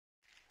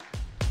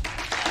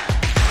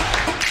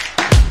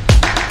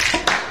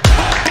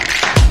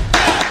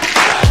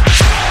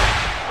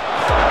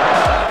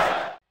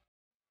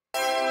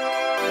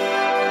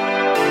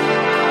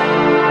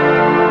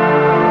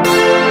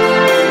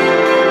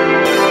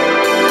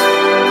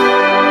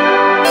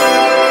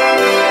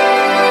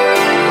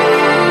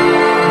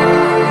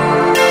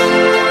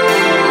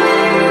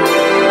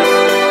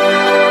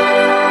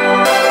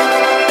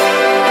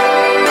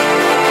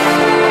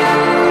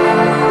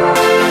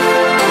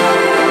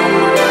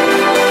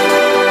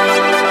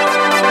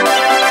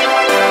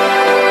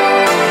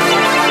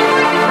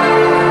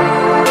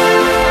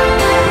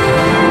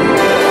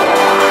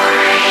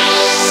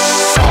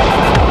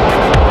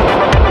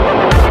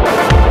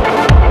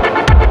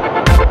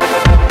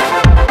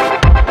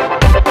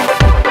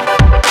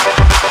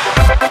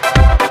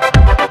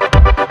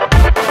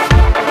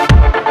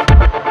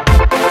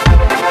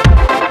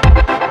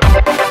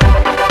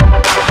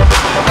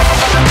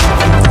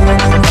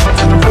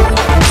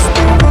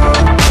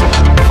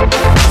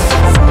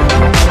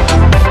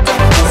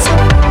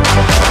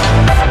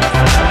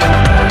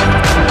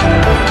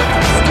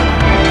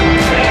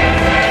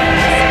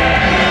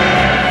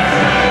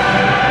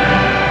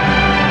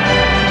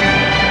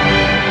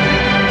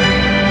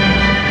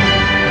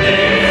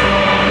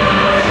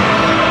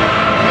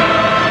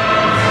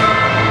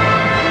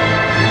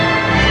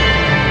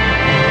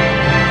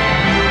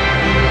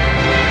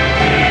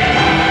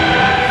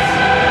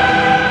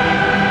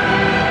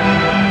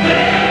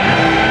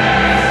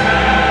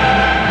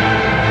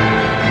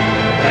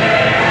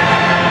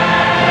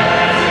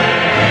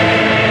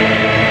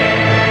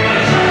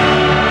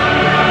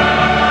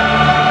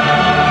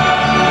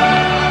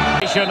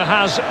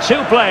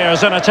two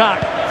players in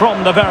attack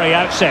from the very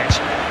outset.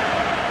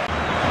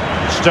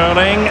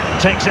 Sterling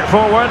takes it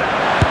forward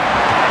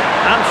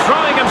and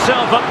throwing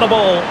himself at the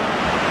ball.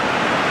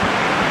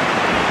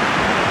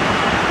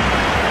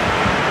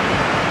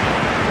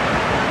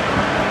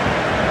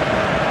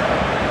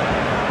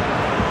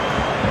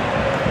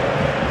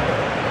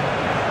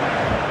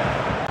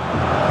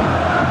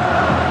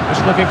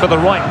 Just looking for the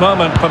right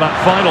moment for that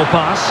final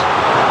pass.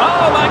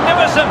 Oh,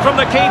 magnificent from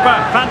the keeper.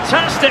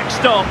 Fantastic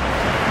stop.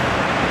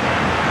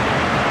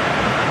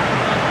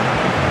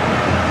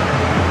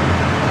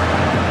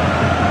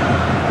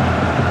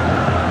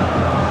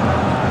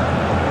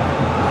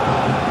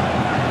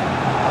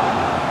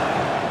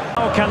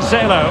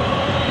 Cancelo.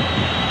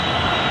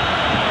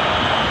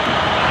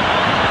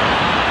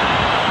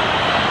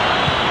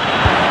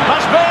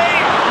 Must be!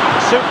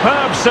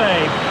 Superb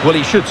save. Well,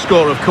 he should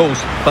score, of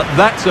course, but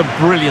that's a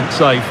brilliant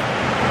save.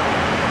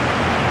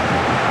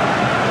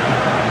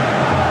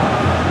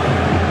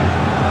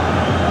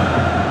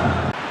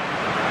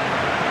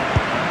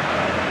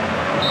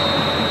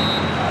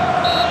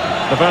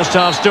 The first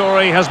half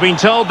story has been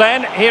told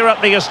then, here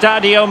at the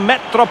Estadio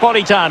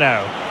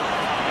Metropolitano.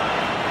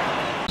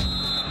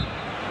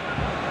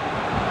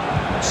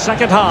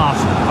 Second half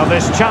of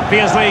this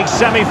Champions League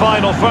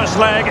semi-final first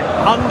leg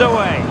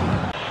underway.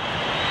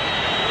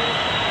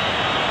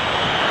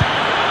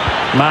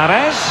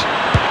 Mahrez.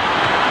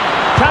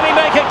 Can he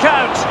make it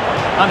count?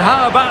 And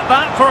how about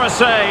that for a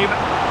save?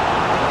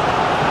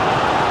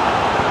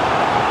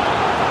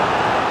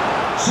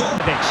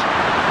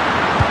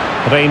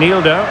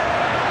 Reinildo.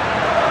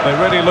 They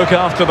really look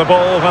after the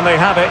ball when they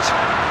have it.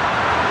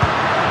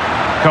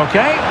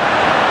 Koke.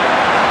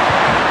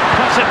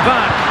 Cuts it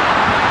back.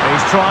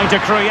 He's trying to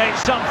create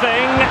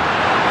something.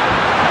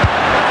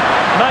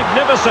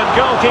 Magnificent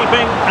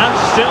goalkeeping and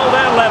still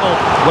they're level.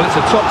 Well, it's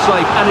a top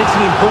save and it's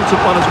an important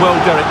one as well,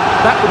 Derek.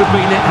 That would have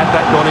been it had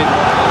that gone in.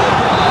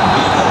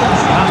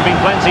 There's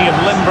been plenty of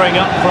limbering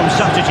up from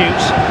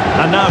substitutes,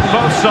 and now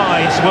both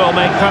sides will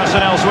make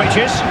personnel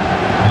switches.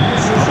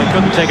 They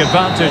couldn't take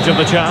advantage of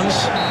the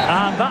chance,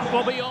 and that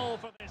will be all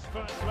for this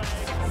first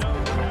leg.